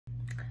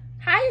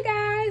Hi you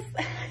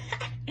guys.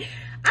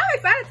 I'm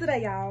excited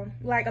today, y'all.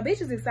 Like, a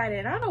bitch is excited,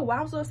 and I don't know why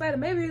I'm so excited.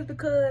 Maybe it's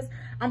because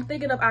I'm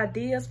thinking of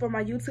ideas for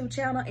my YouTube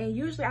channel, and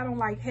usually I don't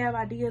like have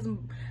ideas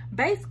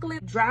basically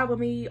driving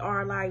me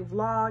or like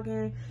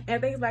vlogging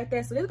and things like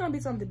that. So this is gonna be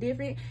something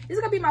different. This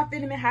is gonna be my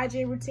fitting and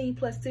hygiene routine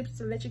plus tips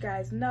to let you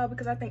guys know,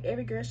 because I think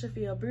every girl should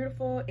feel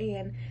beautiful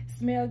and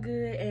smell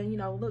good and, you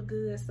know, look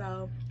good,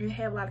 so, and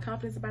have a lot of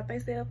confidence about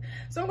themselves.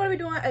 So I'm gonna be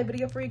doing a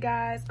video for you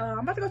guys. I'm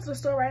about to go to the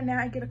store right now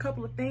and get a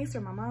couple of things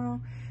from my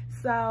mom.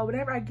 So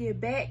whenever I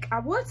get back, I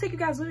will take you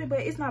guys with me, but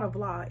it's not a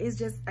vlog. It's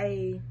just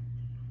a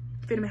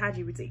fitting and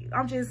hygiene routine.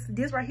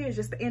 This right here is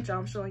just the intro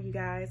I'm showing you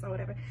guys or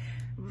whatever.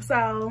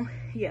 So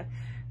yeah.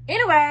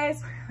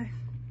 Anyways,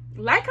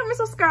 like, comment,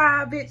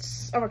 subscribe,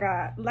 bitch. Oh my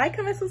god. Like,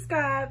 comment,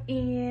 subscribe,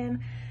 and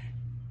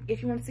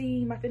if you want to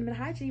see my fitting and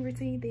hygiene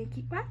routine, then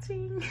keep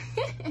watching.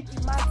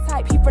 My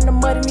type, he from the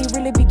mud and he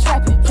really be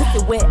trapping.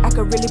 Pussy wet, I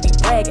could really be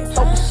bragging.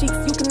 Soap sheets,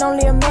 you can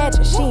only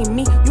imagine. She ain't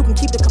me, you can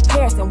keep the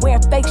comparison.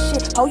 Wearing fake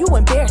shit, oh, you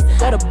embarrassing.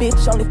 That a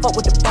bitch only fuck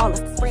with the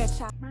ballers.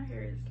 My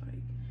hair is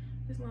like,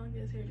 this long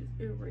ass hair just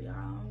everywhere,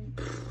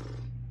 y'all.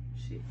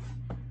 Shit.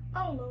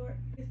 Oh lord.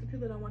 It's the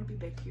people that don't want to be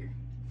back here.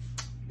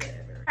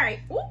 Whatever. Alright.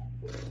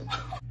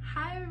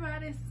 Hi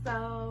everybody.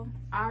 So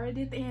I already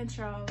did the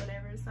intro or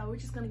whatever, so we're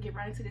just gonna get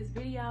right into this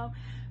video.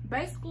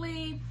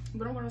 Basically,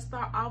 what I'm gonna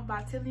start off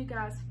by telling you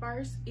guys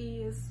first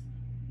is,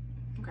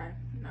 okay,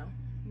 no,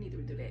 neither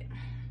we do that.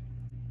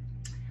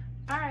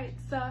 All right,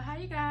 so how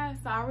you guys?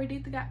 So I already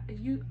did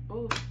the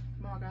oh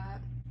my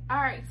god.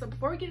 All right, so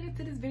before we get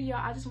into this video,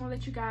 I just want to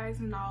let you guys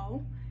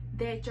know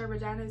that your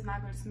vagina is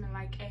not going to smell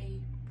like a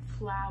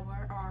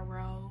flower or a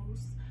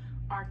rose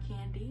or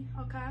candy.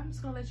 Okay, I'm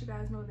just gonna let you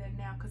guys know that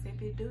now, because if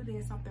it do,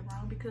 then something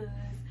wrong, because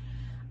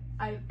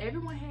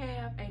everyone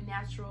have a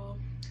natural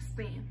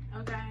scent.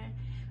 Okay,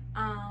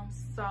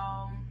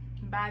 so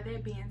by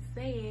that being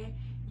said,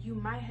 you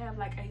might have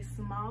like a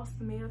small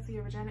smell to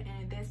your vagina,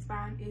 and that's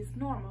fine. It's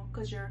normal,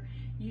 because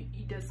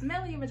the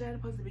smell of your vagina is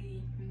supposed to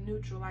be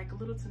neutral, like a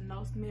little to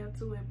no smell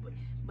to it,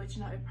 but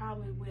you know, it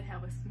probably will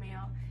have a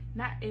smell,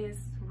 not as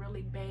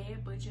really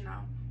bad, but you know,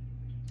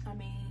 I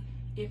mean,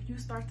 if you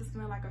start to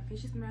smell like a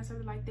fishy smell or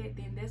something like that,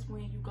 then that's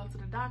when you go to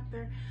the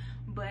doctor.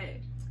 But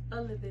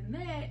other than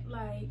that,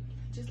 like,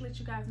 just let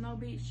you guys know,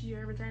 bitch,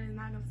 your vagina is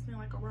not gonna smell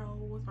like a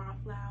rose or a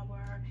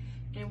flower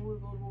and woo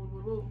woo woo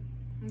woo woo.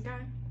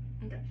 Okay,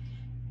 okay.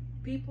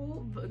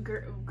 People,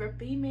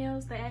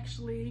 females, they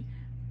actually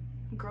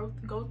go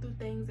through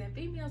things, and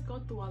females go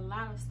through a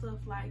lot of stuff,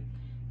 like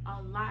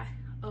a lot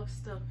of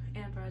stuff,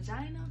 and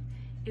vagina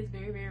is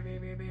very, very, very,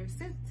 very, very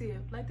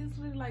sensitive. Like, this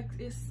really, like,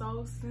 it's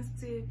so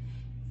sensitive.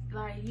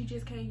 Like, you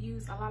just can't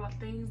use a lot of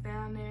things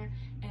down there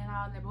and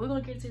all that. But we're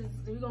gonna get into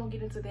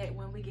that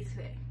when we get to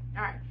that.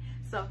 All right,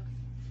 so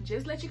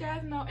just let you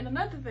guys know. And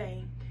another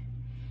thing,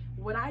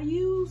 what I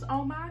use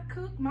on my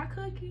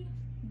cookie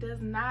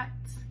does not,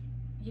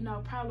 you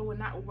know, probably will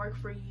not work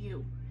for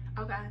you.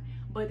 Okay,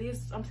 but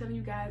this, I'm telling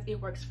you guys, it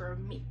works for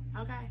me.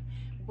 Okay,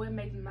 what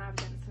makes my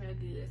vagina smell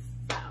good?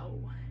 So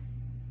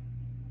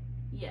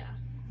yeah,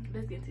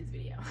 let's get into this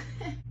video.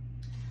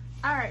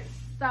 All right,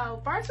 so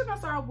first we're gonna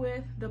start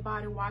with the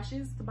body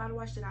washes. The body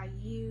wash that I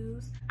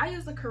use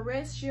the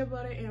Caress shea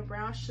butter and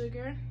brown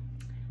sugar.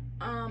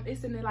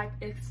 It's in the like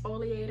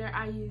exfoliator.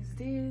 I use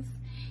this,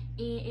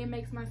 and it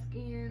makes my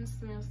skin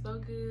smell so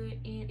good.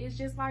 And it's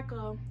just like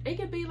it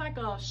could be like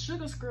a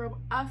sugar scrub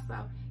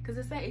also, because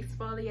it's that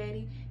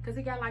exfoliating, because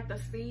it got like the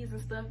seeds and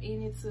stuff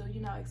in it to,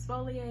 you know,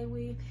 exfoliate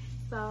with.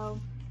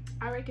 So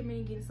I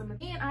recommend getting some of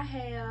that. And I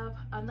have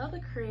another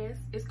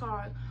Crest. It's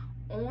called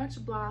Orange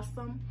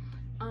Blossom.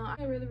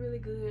 They're really, really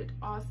good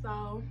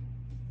also.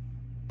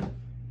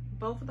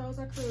 Both of those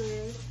are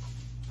good.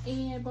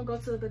 And we'll go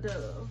to the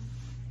Dove.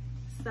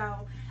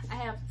 So I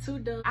have two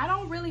Dove. I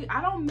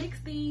don't mix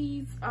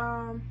these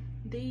body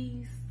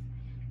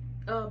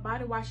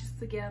washes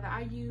together.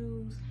 I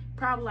use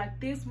probably like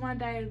this one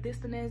day, this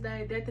the next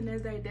day, that the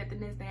next day, that the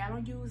next day. I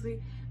don't use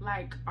it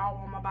like all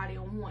on my body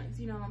at once.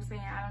 You know what I'm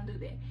saying? I don't do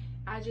that.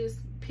 I just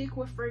pick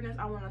what fragrance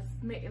I want to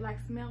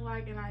smell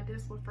like, and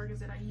that's what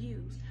fragrance that I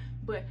use.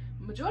 But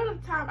majority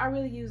of the time, I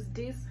really use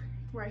this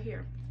right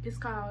here. It's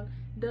called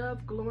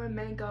Dove Glowing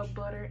Mango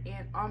Butter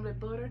and Almond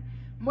Butter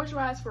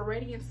Moisturize for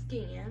Radiant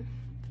Skin.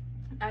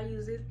 I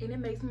use it, and it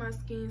makes my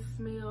skin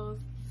smell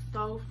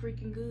so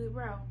freaking good,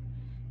 bro.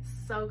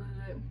 So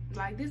good.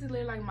 Like, this is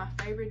literally like my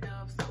favorite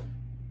Dove soap,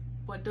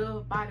 or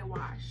Dove body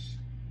wash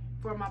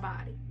for my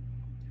body.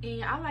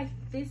 And I like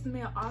this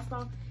smell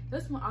also.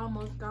 This one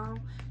almost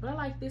gone, but I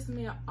like this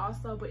smell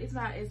also, but it's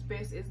not as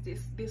best as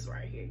this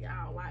right here,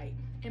 y'all. Like,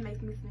 it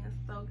makes me smell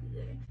so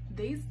good.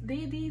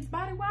 These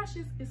body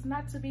washes, it's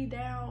not to be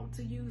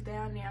to use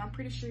down there. I'm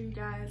pretty sure you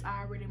guys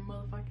already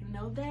motherfucking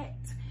know that.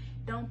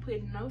 Don't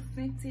put no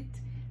scented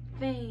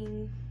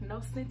thing,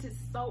 no scented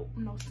soap,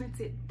 no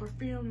scented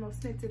perfume, no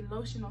scented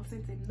lotion, no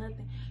scented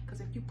nothing. Because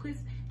if you put,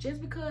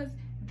 just because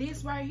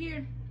this right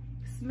here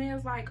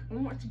smells like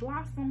Orange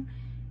Blossom,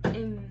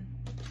 and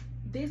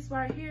this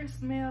right here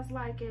smells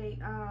like a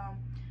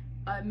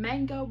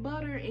mango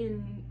butter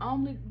and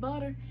omelet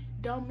butter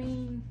don't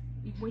mean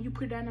when you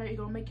put it down there, it's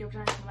gonna make your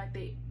vagina like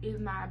that. It's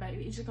not,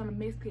 baby. It's just gonna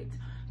mess it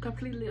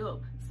completely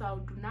up.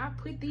 So do not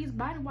put these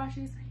body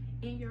washes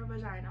in your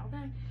vagina,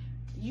 okay?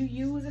 You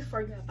use it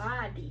for your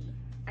body,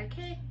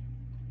 okay?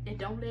 And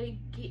don't let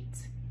it get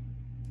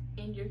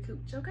in your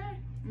cooch, okay?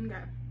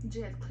 Okay,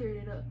 just cleared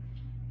it up.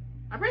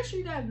 I'm pretty sure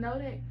you guys know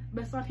that,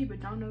 but some people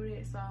don't know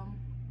that, so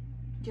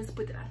just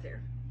put it out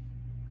there.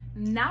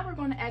 Now we're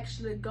gonna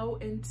actually go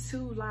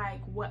into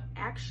like what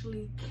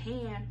actually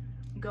can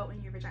go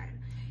in your vagina.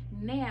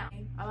 Now,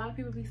 a lot of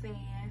people be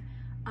saying,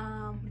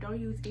 don't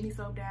use any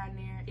soap down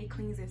there, it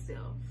cleans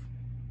itself.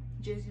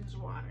 Just use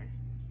water.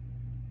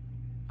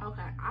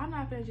 Okay, I'm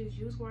not gonna just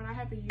use water, I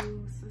have to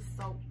use the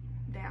soap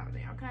down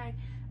there, okay?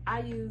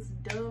 I use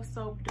Dove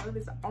soap. Dove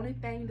is the only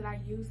thing that I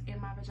use in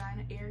my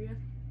vagina area.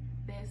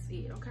 That's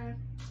it, okay?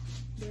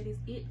 That is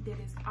it, that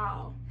is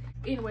all.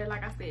 Anyway,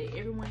 like I said,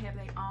 everyone has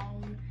their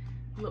own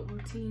little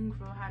routine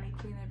for how they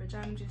clean their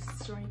vagina. I'm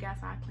just showing you guys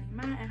how I clean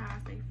mine and how I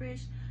stay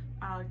fresh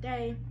all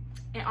day.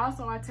 And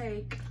also I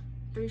take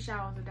 3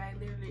 showers a day,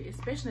 literally,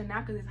 especially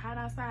now because it's hot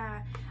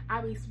outside. I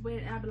be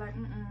sweating and I be like,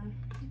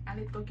 I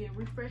need to go get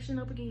refreshing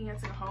up again. I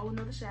take a whole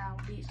another shower,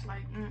 bitch.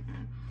 Like,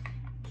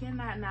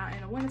 cannot now.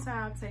 In the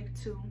wintertime, I take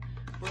 2,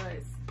 but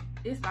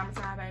it's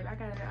summertime, baby. I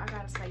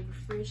gotta stay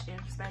refreshed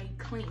and stay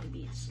clean,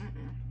 bitch.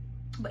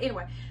 But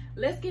anyway,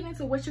 let's get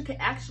into what you can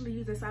actually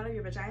use inside of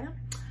your vagina.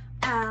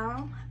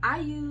 I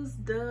use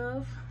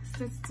Dove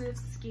Sensitive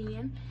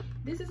Skin.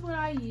 This is what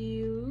I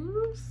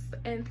use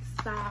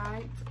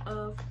inside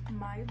of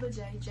my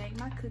vajayjay,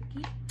 my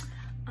cookie,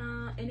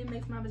 and it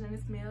makes my vagina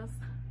smell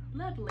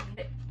lovely.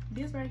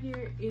 This right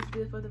here is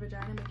good for the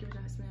vagina, make your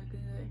vagina smell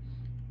good.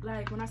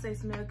 Like when I say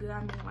smell good, I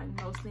mean like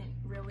no scent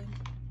really,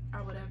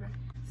 or whatever.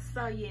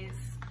 So yes,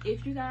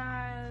 if you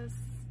guys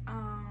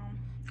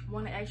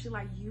want to actually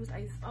like use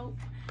a soap,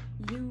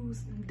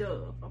 use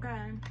Dove,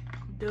 okay?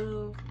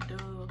 Dove,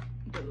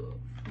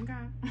 okay?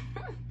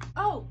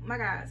 Oh my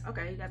guys,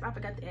 okay, you guys, I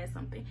forgot to add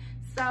something.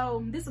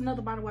 So this is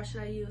another body wash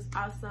that I use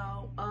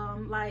also.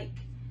 Like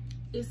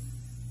it's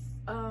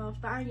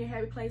Find Your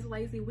Happy Place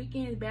Lazy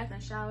Weekend Bath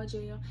and Shower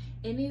Gel,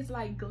 and it's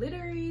like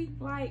glittery,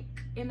 like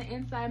in the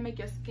inside, make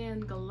your skin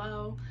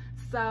glow.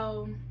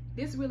 So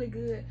this is really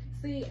good.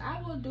 See,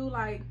 I will do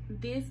like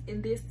this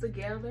and this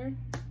together.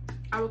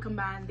 I will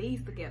combine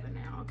these together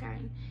now, okay?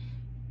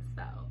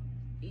 So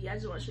yeah, I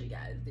just want to show you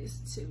guys this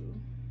too.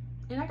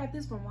 And I got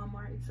this from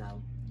Walmart,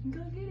 so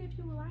go get it if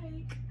you would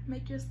like.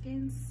 Make your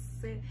skin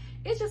set.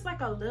 It's just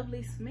like a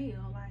lovely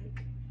smell,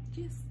 like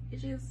it's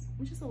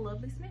just a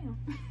lovely smell.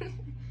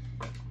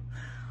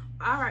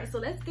 All right, so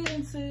let's get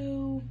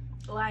into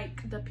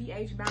like the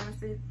pH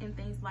balances and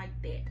things like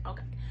that.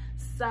 Okay,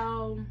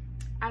 so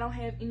I don't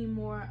have any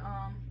more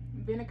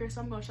vinegar,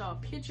 so I'm gonna show a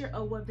picture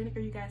of what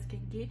vinegar you guys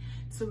can get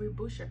to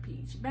boost your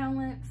pH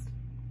balance.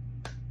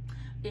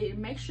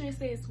 Make sure it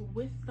says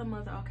with the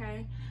mother,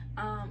 okay?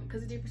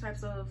 Because it's different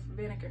types of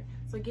vinegar.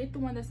 So get the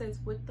one that says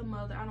with the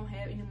mother. I don't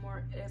have any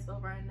more as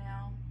of right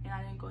now, and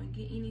I didn't go and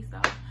get any, so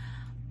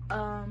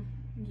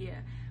yeah.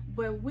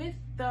 But with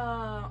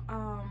the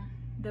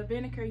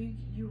vinegar,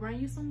 you run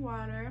you some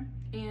water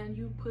and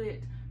you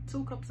put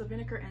 2 cups of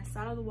vinegar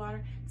inside of the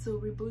water to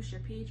reboost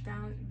your pH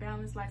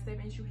balance. Like say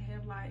if you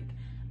have like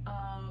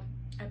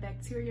a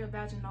bacteria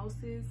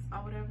vaginosis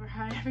or whatever,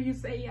 however you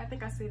say it, I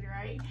think I said it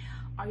right,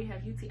 or you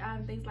have UTI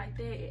and things like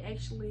that, it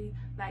actually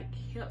like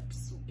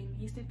helps in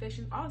yeast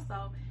infections.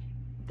 Also,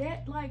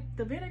 that like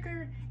the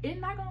vinegar, it's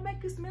not gonna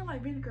make you smell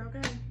like vinegar,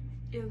 okay?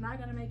 It's not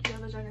gonna make your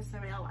vagina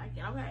smell like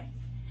it, okay?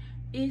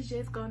 It's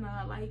just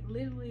gonna like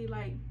literally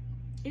like,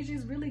 it's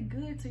just really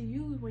good to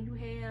use when you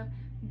have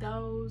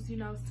those, you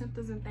know,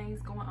 symptoms and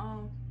things going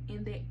on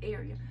in that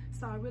area.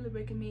 So I really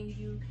recommend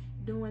you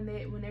doing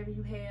that whenever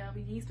you have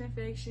yeast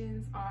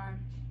infections or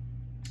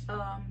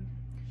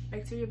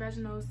bacteria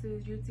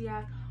vaginosis,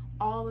 UTI,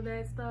 all of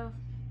that stuff.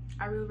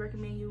 I really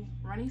recommend you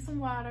running some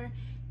water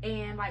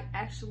and like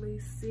actually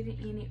sitting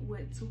in it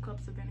with 2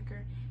 cups of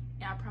vinegar,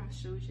 and I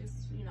promise you, just,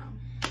 you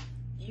know,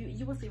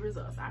 you will see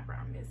results, I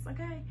promise,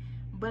 okay?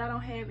 But I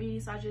don't have any,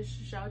 so I just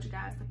showed you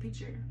guys the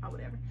picture or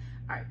whatever.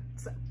 All right,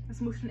 so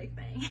let's move to the next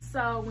thing.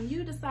 So when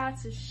you decide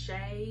to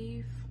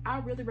shave, I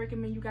really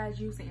recommend you guys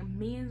using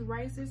men's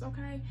razors,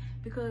 okay?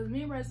 Because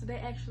men's razors, they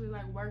actually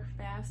like work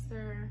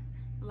faster,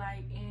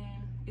 like,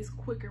 and it's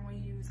quicker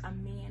when you use a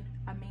man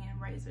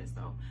razor.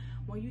 So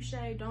when you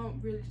shave,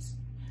 don't really just,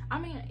 I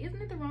mean,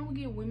 isn't it wrong with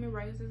getting women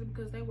razors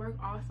because they work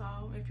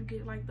also if you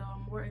get like the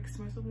more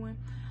expensive one?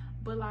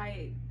 But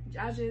like,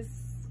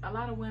 a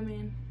lot of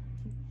women,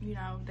 you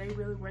know, they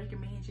really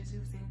recommend just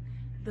using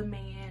the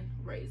man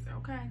razor,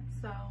 okay?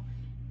 So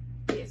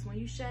yes, when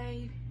you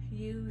shave,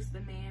 use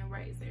the man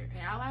razor.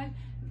 And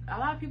a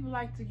lot of people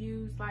like to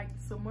use like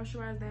some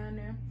moisturizer down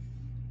there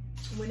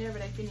whenever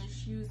they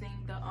finish using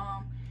the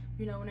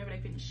you know, whenever they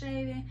finish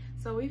shaving.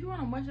 So if you want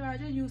to moisturize,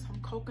 just use some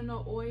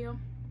coconut oil,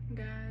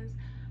 guys,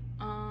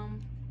 or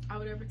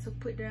whatever, to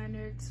put down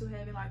there to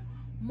have it like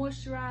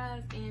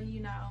moisturized. And you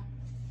know,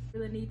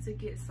 really need to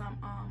get some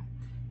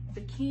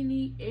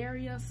bikini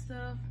area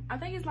stuff. I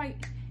think it's like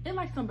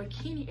some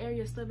bikini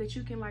area stuff that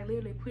you can like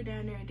literally put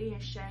down there and then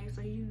shave,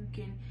 so you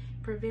can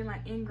prevent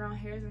like ingrown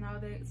hairs and all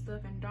that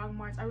stuff and dog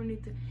marks. I really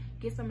need to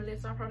get some of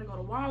this, so I'll probably go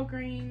to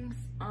Walgreens.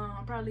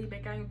 Probably leave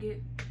back out and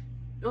get,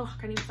 oh,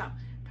 can't even talk.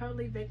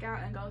 Probably leave back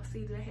out and go see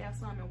if they have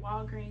some in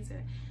Walgreens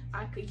that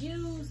I could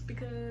use,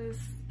 because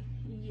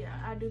yeah,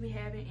 I do be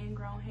having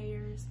ingrown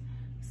hairs,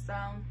 so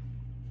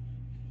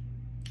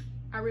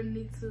I really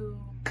need to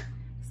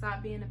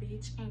stop being a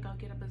bitch and go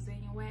get a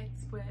bazillion wax,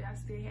 but I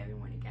still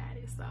haven't went and got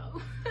it.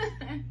 So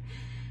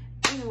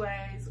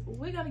anyways,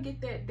 we're gonna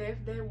get that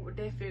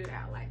figured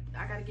out. Like,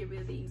 I gotta get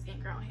rid of these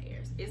ingrown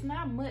hairs. It's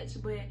not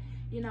much, but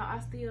you know, I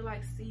still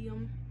like see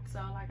them, so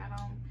like I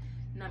don't,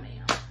 no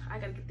ma'am, I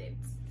gotta get that.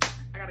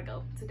 I gotta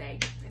go today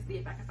and see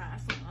if I can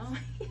find some.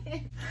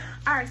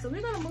 All right, so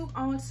we're gonna move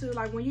on to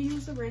like when you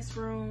use the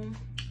restroom.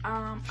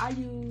 I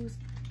use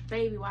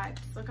baby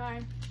wipes.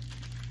 Okay,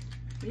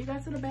 when you go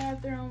to the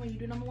bathroom, when you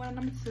do number 1 and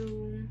number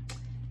 2,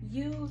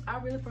 I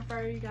really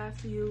prefer you guys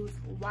to use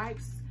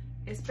wipes,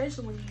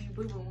 especially when you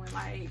boo-booing.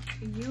 Like,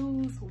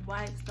 use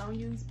wipes, don't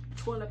use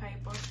toilet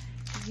paper.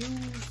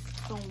 Use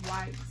some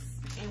wipes,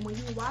 and when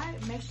you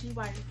wipe, make sure you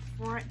wipe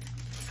front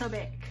to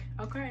back.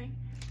 Okay,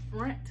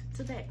 front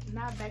to back,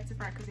 not back to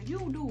front, because if you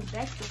do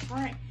back to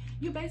front,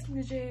 you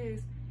basically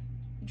just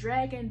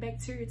dragging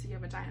bacteria to your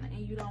vagina,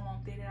 and you don't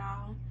want that at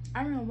all.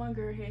 I remember one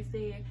girl had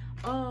said,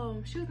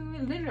 she was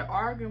literally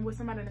arguing with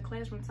somebody in the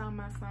classroom talking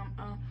about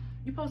something.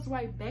 You supposed to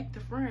wipe back to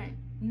front.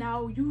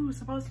 No, you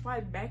supposed to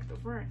wipe back to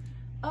front.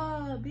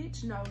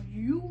 Bitch, no,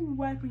 you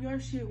wiping your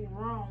shit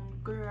wrong,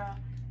 girl.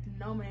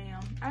 No,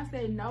 ma'am. I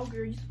said, no,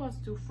 girl, you supposed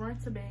to do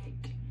front to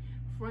back.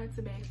 Front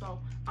to back. So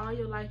all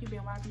your life you've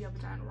been wiping your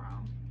vagina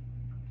wrong.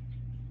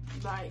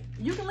 Like,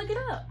 you can look it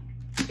up.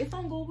 It's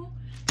on Google.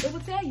 It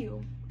will tell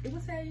you. It will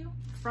tell you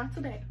front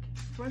to back.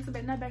 Front to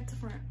back, not back to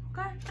front.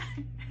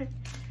 Okay?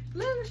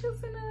 Literally, she's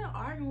sitting there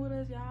arguing with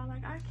us, y'all.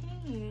 Like, I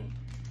can't.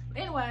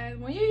 Anyways,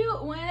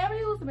 whenever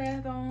you use the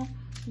bathroom,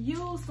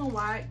 use some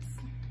wipes.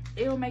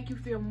 It will make you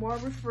feel more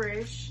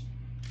refreshed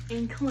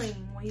and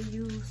clean when you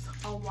use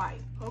a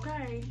wipe.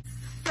 Okay?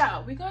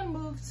 So we're gonna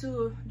move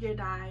to your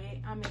diet.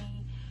 I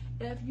mean,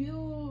 if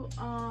you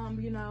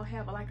you know,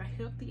 have like a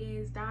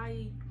healthy ass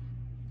diet,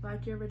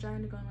 like your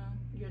vagina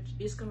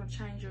it's gonna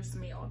change your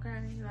smell.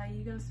 Okay, like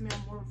you're gonna smell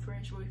more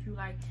fresh. Or if you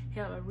like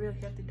have a real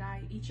healthy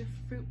diet, eat your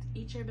fruit,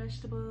 eat your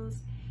vegetables,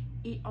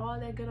 eat all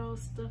that good old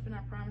stuff, and I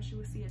promise you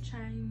will see a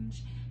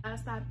change. I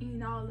stop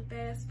eating all the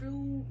fast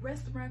food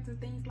restaurants and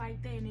things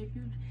like that. And if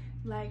you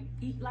like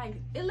eat, like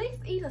at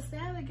least eat a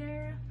salad,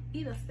 girl.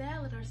 Eat a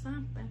salad or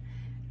something.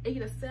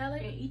 Eat a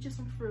salad and eat you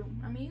some fruit.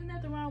 I mean, there's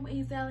nothing wrong with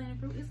eating salad and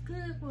fruit. It's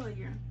good for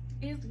you.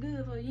 It's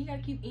good for you. You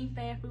gotta keep eating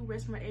fast food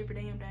restaurant every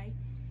damn day.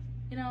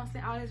 You know what I'm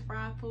saying? All this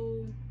fried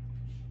food,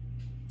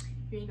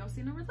 you ain't gonna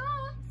see no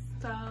results.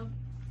 So,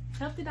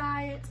 healthy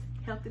diet,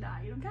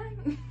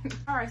 okay?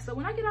 All right, so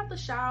when I get out the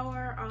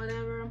shower or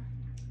whatever,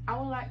 I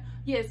will like,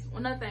 yes,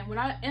 another thing, when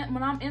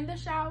I'm in the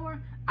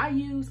shower, I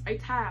use a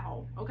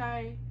towel,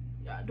 okay?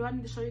 Do I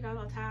need to show you guys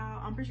a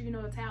towel? I'm pretty sure you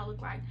know what a towel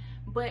looks like,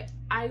 but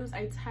I use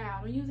a towel.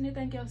 I don't use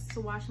anything else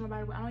to wash my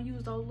body with. I don't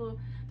use those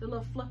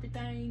little fluffy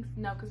things,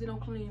 no, because they don't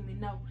clean me.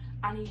 No,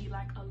 I need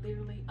like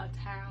literally a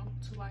towel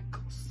to like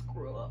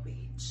scrub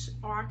bitch,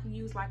 or I can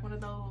use like one of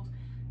those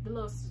the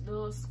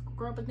little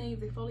scrubber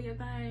things, the exfoliator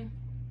thing,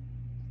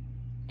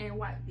 and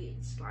wipe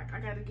bitch. Like, I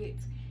gotta get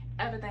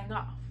everything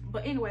off.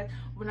 But anyway,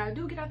 when I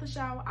do get out the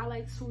shower, I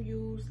like to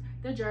use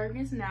the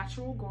Jergens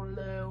Natural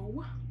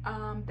Glow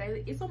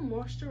daily. It's a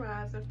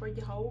moisturizer for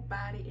your whole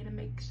body, and it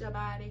makes your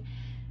body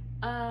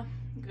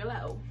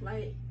glow.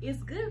 Like,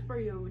 it's good for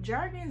you.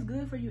 Jergens is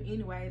good for you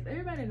anyways.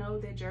 Everybody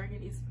knows that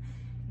Jergens is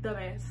the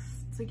best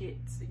to get,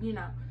 you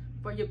know,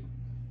 for you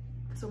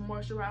to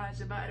moisturize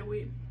your body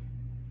with.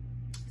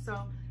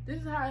 So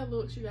this is how it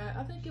looks, you guys.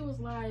 I think it was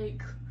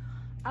like,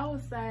 I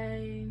would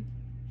say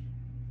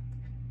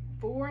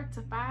 $4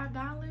 to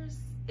 $5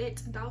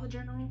 at Dollar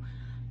General.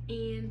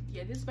 And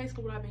yeah, this is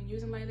basically what I've been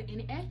using lately,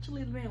 and it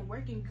actually been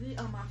working good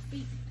on my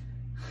feet.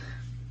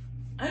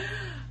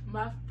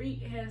 My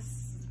feet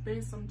has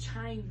been some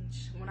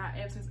change when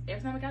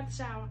every time I got the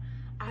shower,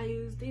 I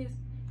use this,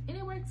 and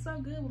it works so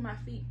good with my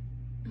feet.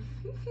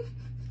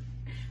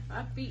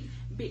 My feet,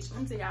 bitch,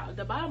 let me tell y'all,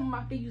 the bottom of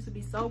my feet used to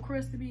be so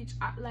crusty, bitch.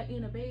 Like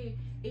in the bed,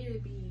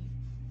 it'd be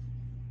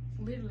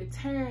literally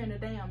tearing the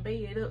damn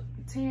bed up,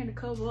 tearing the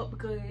cover up,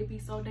 because it'd be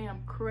so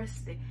damn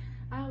crusty.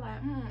 I was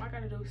like, I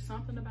gotta do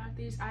something about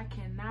this. I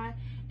cannot,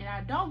 and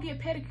I don't get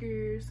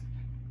pedicures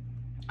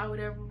or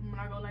whatever when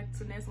I go like to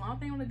the next salon. I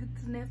think when I get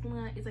to the next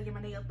salon is I get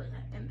my nails done,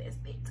 and that's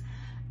it.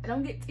 I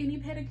don't get any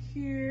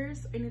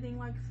pedicures, anything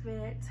like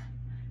that.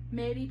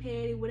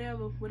 Medi-pedi,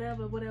 whatever.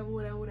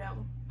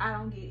 I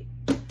don't get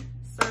it.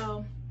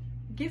 So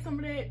get some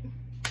of that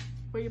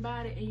for your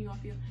body, and you're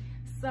gonna feel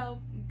so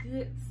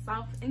good,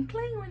 soft, and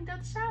clean when you go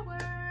to the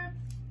shower.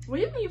 Well,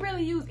 you can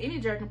really use any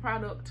Jergens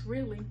product,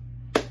 really.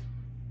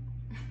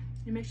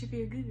 It makes you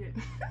feel good.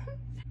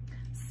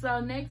 So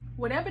next,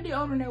 whatever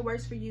deodorant that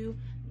works for you,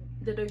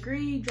 the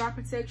Degree Dry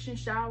Protection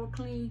Shower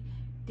Clean.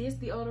 This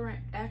deodorant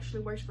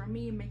actually works for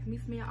me. It makes me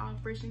smell all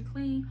fresh and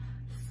clean.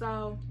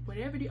 So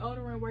whatever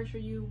deodorant works for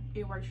you,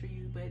 it works for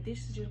you. But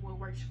this is just what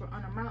works for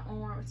under my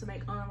arm to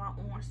make under my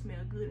arm smell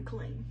good and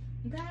clean.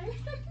 Okay.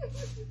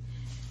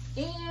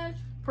 And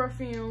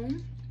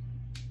perfume.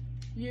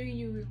 You can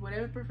use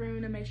whatever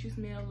perfume that makes you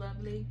smell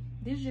lovely.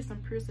 This is just some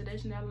pure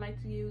sedation that I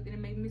like to use, and it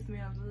makes me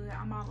smell good.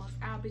 I'm almost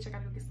out, bitch. I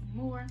gotta go get some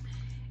more.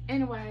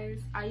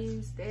 Anyways, I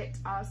use that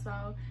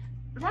also.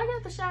 When I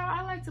get the shower,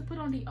 I like to put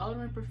on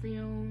deodorant,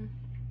 perfume,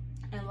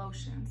 and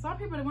lotion. Some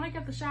people, when they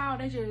get the shower,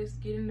 they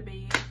just get in the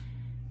bed.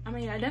 I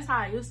mean, that's how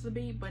I used to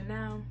be, but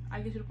now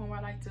I get to the point where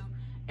I like to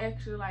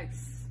actually, like,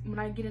 when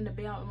I get in the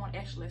bed, I want to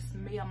actually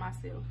smell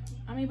myself.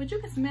 I mean, but you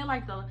can smell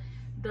like the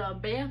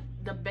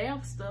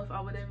bath stuff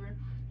or whatever,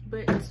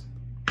 but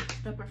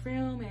the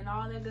perfume and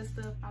all that good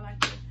stuff, I like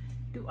to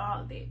do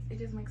all of that. It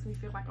just makes me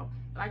feel like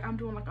I'm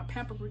doing like a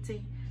pamper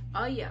routine.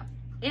 Oh yeah,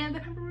 and the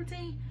pamper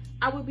routine,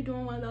 I will be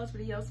doing one of those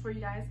videos for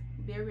you guys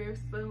very, very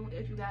soon.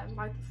 If you guys would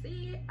like to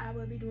see it, I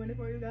will be doing it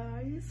for you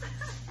guys.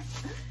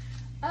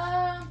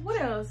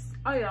 What else?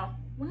 Oh yeah,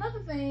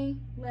 another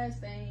thing, last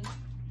thing.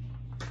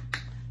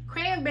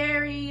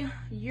 Cranberry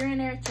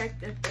urinary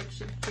tract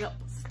infection help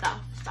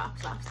stop.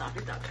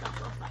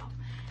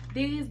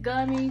 These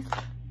gummies,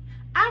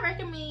 I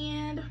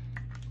recommend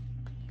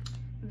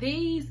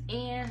these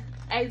and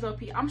Azo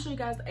Pill. I'm sure you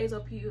guys the Azo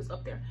Pill is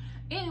up there.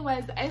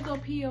 Anyways, the Azo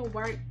Pill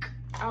work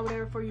or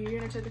whatever for your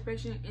urinary tract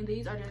infection, and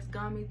these are just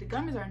gummies. The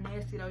gummies are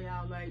nasty though,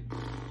 y'all. Like,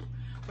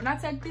 when I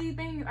take these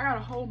things, I gotta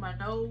hold my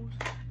nose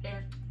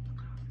and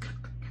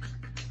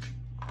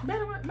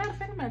matter of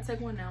fact, I'm gonna take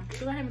one now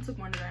because I haven't took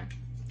one today.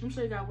 I'm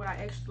sure you guys what I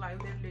actually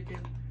like literally do.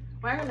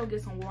 Well, I gotta go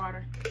get some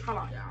water. Hold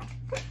on, y'all.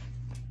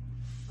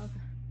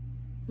 Okay,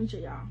 let me show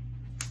y'all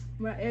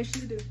what I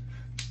actually do.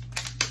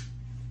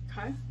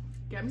 Okay,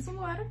 get me some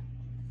water.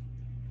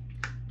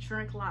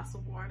 Drink lots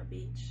of water,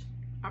 bitch.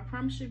 I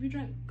promise you, if you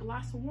drink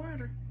lots of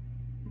water,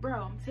 bro,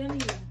 I'm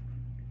telling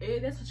you,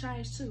 that's a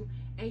change too.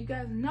 And you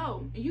guys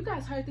know, and you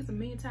guys heard this a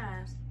million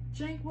times.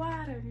 Drink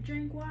water,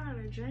 drink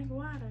water, drink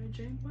water,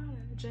 drink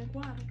water, drink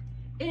water.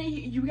 And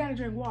you gotta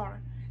drink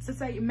water. So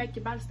say you make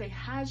your body stay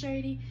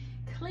hydrated,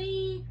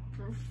 clean,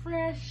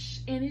 fresh,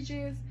 and it's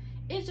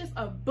just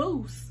a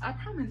boost. I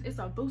promise it's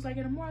a boost. Like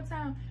in the more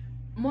time,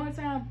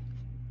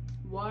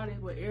 water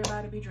is what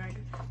everybody be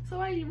drinking. So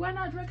why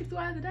not drink it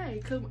throughout the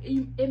day? Cause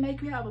it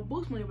makes you have a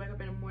boost when you wake up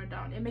in the morning,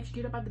 don't it? It makes you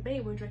get up out the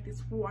bed when you drink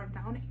this water,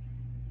 don't it?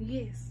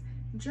 Yes,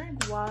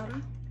 drink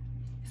water.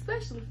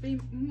 Especially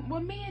female,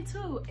 well, men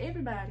too,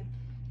 everybody.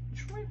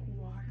 Drink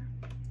water.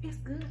 It's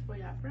good for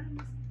you, I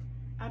promise.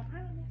 I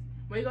promise.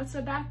 When you go to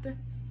the doctor,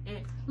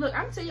 and look,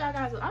 I'm gonna tell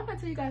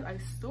you guys a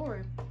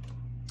story.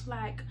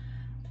 Like,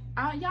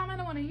 y'all might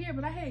not want to hear,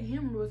 but I had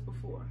hemorrhoids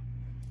before.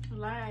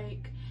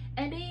 Like,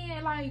 and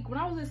then like when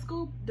I was in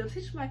school, the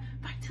teacher was like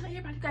tell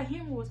everybody you got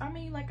hemorrhoids. I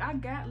mean, like, I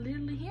got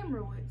literally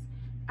hemorrhoids.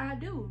 I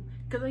do,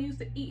 because I used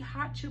to eat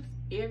hot chips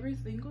every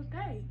single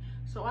day.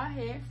 So I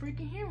had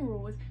freaking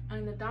hemorrhoids,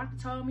 and the doctor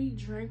told me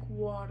drink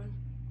water.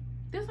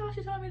 That's all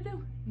she told me to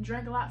do.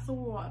 Drink lots of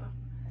water.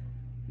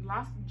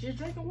 Just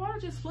drinking water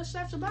just flushes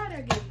out your body,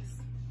 I guess.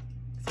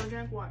 So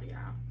drink water,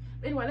 y'all.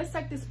 Anyway, let's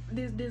take this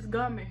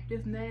gummy,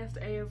 this nasty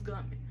ass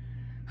gummy.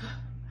 I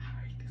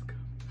hate this gummy.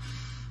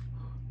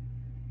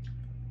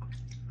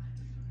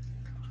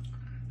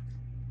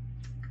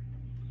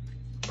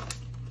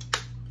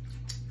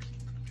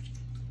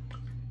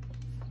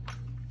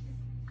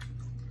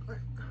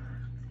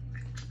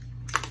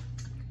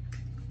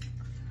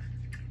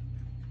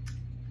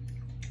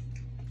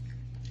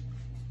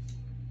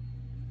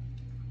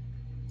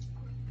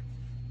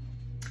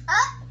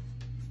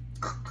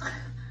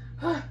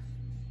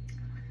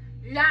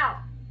 Y'all,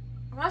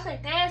 when I say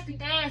nasty,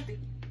 nasty.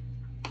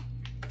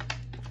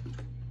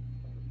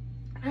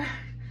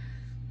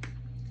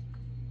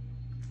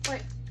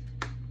 Wait.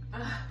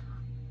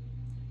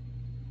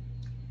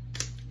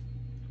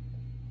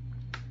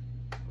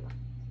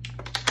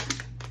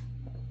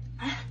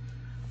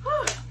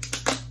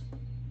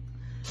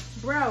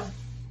 Bro,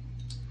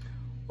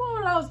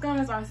 those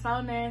gummies are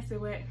so nasty,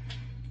 but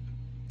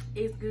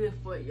it's good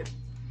for you.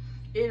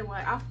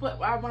 Anyway,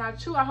 when I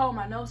chew, I hold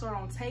my nose so I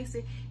don't taste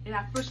it, and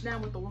I push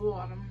down with the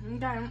water.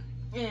 Okay,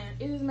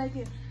 and it just makes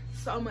it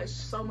so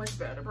much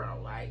better,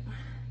 bro. Like,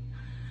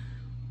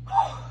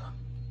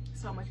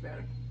 so much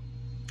better.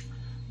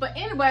 But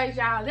anyways,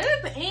 y'all, that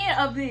is the end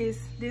of this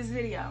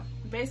video.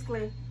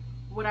 Basically,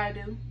 what I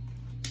do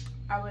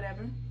or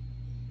whatever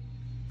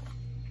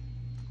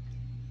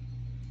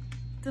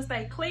to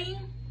stay clean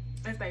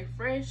and stay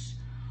fresh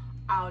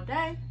all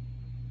day.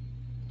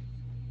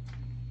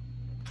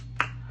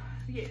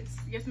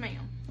 Yes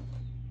ma'am.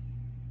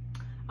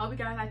 I hope you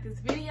guys like this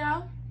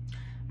video.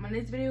 My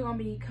next video gonna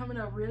be coming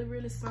up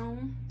really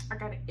soon. I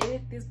gotta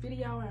edit this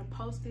video and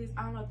post this.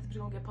 I don't know if this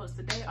video gonna get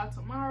posted today or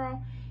tomorrow.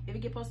 If it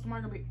get posted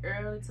tomorrow, it's gonna be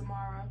early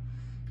tomorrow.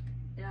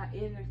 And I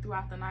edit it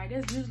throughout the night.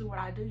 That's usually what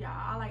I do, y'all.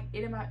 I like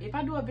edit if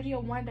I do a video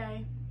one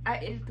day, I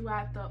edit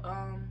throughout the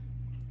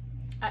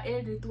I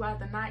edited it throughout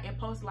the night and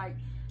posted like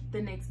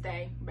the next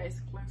day,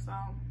 basically. So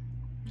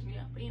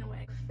yeah, but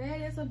anyway,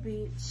 fat as a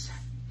bitch.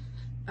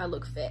 I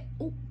look fat.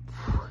 Ooh.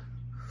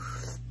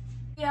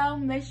 Yo,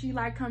 make sure you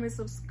like, comment,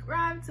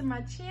 subscribe to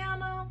my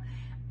channel.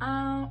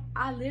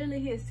 I literally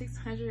hit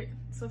 600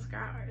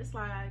 subscribers.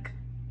 Like,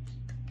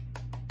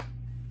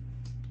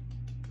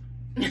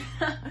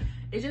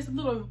 it's just a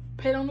little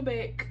pat on the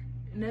back,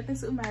 nothing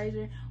too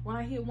major. When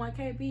I hit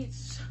 1K,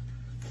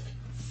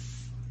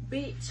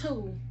 bitch,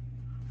 who?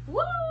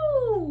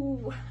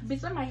 Woo!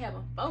 Bitch, I might have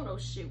a photo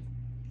shoot.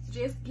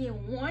 Just get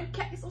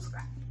 1K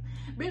subscribers.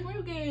 Bitch, when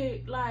you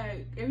get,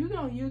 like, if you get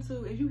on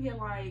YouTube, if you get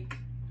like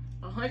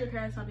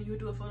 100K or something, you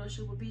do a photo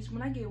shoot with bitch.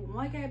 When I get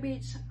 1K,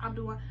 bitch, I'm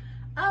doing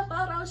a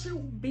photo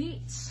shoot,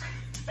 bitch.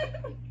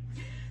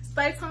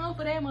 Stay tuned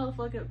for that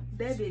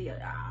that video,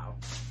 y'all.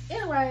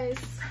 Anyways,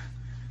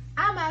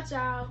 I'm out,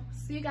 y'all.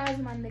 See you guys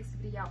in my next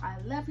video. I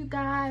love you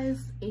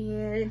guys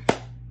and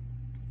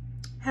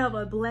have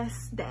a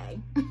blessed day.